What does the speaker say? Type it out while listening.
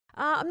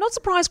I'm not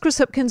surprised Chris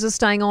Hipkins is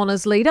staying on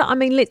as leader. I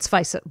mean, let's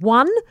face it.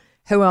 One,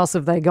 who else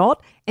have they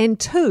got? And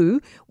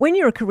two, when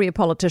you're a career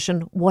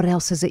politician, what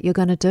else is it you're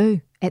going to do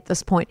at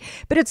this point?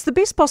 But it's the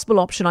best possible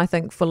option, I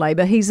think, for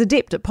Labour. He's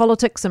adept at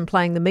politics and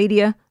playing the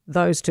media.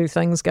 Those two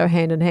things go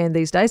hand in hand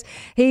these days.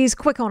 He's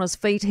quick on his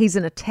feet. He's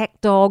an attack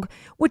dog,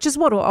 which is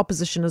what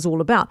opposition is all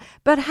about.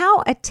 But how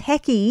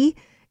attacky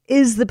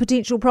is the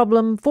potential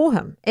problem for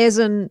him? As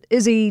in,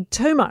 is he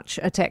too much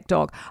attack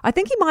dog? I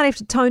think he might have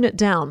to tone it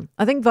down.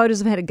 I think voters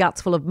have had a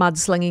guts full of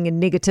mudslinging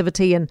and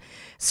negativity and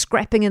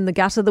scrapping in the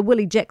gutter. The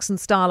Willie Jackson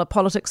style of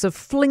politics of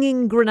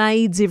flinging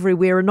grenades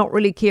everywhere and not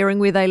really caring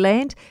where they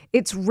land.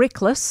 It's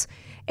reckless,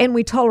 and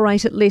we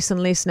tolerate it less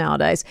and less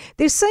nowadays.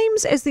 There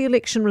seems, as the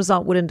election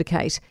result would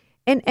indicate,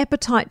 an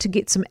appetite to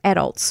get some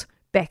adults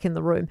back in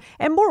the room.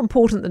 And more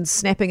important than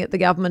snapping at the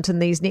government in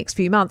these next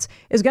few months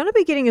is going to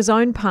be getting his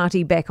own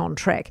party back on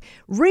track.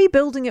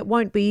 Rebuilding it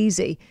won't be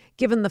easy,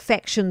 given the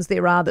factions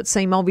there are that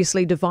seem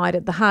obviously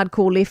divided. The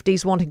hardcore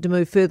lefties wanting to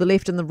move further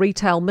left and the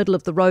retail middle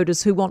of the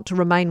roaders who want to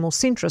remain more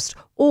centrist.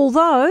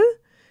 Although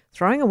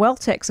throwing a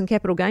wealth tax and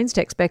capital gains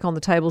tax back on the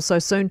table so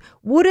soon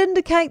would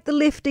indicate the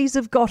lefties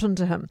have gotten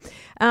to him.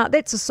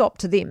 That's a sop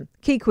to them.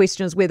 Key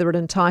question is whether it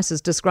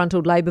entices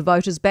disgruntled Labour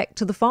voters back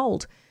to the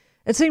fold.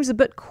 It seems a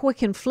bit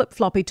quick and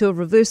flip-floppy to have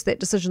reversed that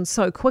decision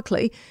so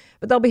quickly,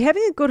 but they'll be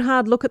having a good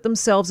hard look at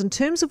themselves in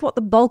terms of what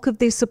the bulk of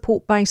their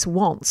support base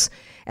wants.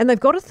 And they've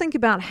got to think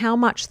about how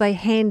much they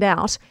hand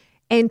out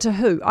and to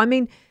who. I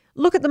mean,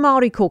 look at the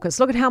Māori caucus.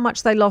 Look at how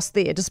much they lost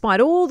there.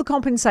 Despite all the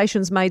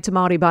compensations made to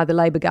Māori by the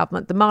Labour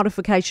government, the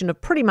Māorification of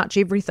pretty much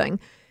everything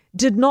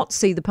did not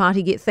see the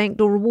party get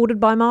thanked or rewarded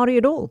by Māori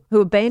at all,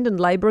 who abandoned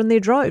Labour in their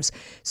droves.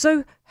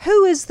 So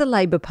who is the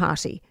Labour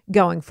Party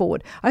going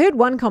forward? I heard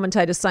one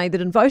commentator say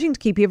that in voting to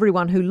keep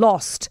everyone who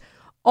lost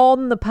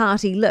on the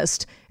party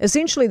list,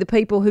 essentially the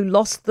people who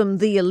lost them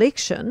the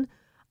election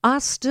are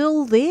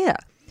still there.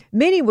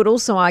 Many would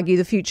also argue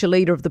the future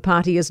leader of the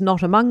party is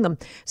not among them.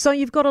 So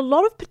you've got a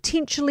lot of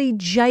potentially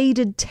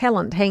jaded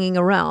talent hanging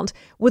around,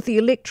 with the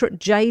electorate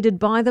jaded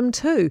by them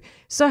too.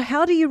 So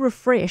how do you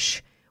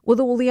refresh with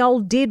all the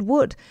old dead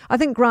wood? I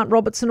think Grant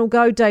Robertson will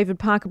go, David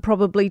Parker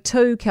probably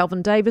too,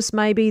 Calvin Davis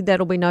maybe.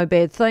 That'll be no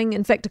bad thing.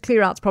 In fact, a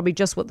clear out's probably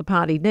just what the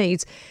party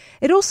needs.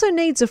 It also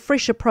needs a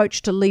fresh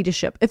approach to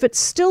leadership. If it's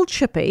still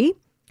Chippy,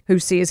 who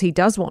says he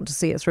does want to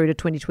see it through to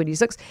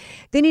 2026,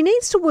 then he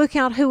needs to work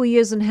out who he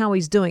is and how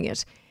he's doing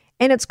it.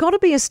 And it's got to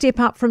be a step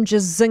up from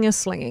just zinger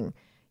slinging.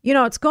 You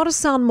know, it's got to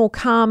sound more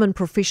calm and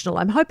professional.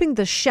 I'm hoping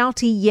the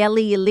shouty,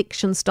 yelly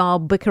election-style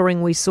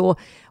bickering we saw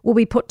will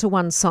be put to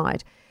one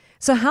side.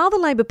 So how the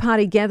Labour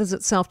Party gathers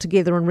itself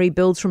together and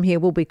rebuilds from here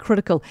will be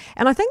critical.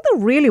 And I think they'll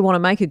really want to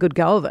make a good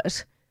go of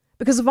it.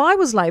 Because if I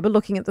was Labour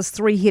looking at this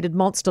three-headed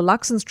monster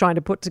Luxon's trying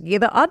to put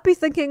together, I'd be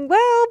thinking,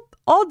 well,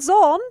 odds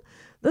on,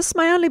 this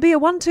may only be a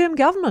one-term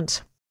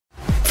government.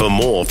 For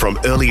more from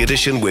Early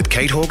Edition with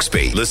Kate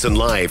Hawkesby, listen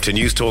live to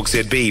News Talk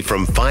ZB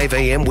from 5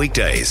 a.m.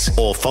 weekdays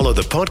or follow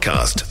the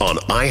podcast on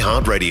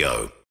iHeartRadio.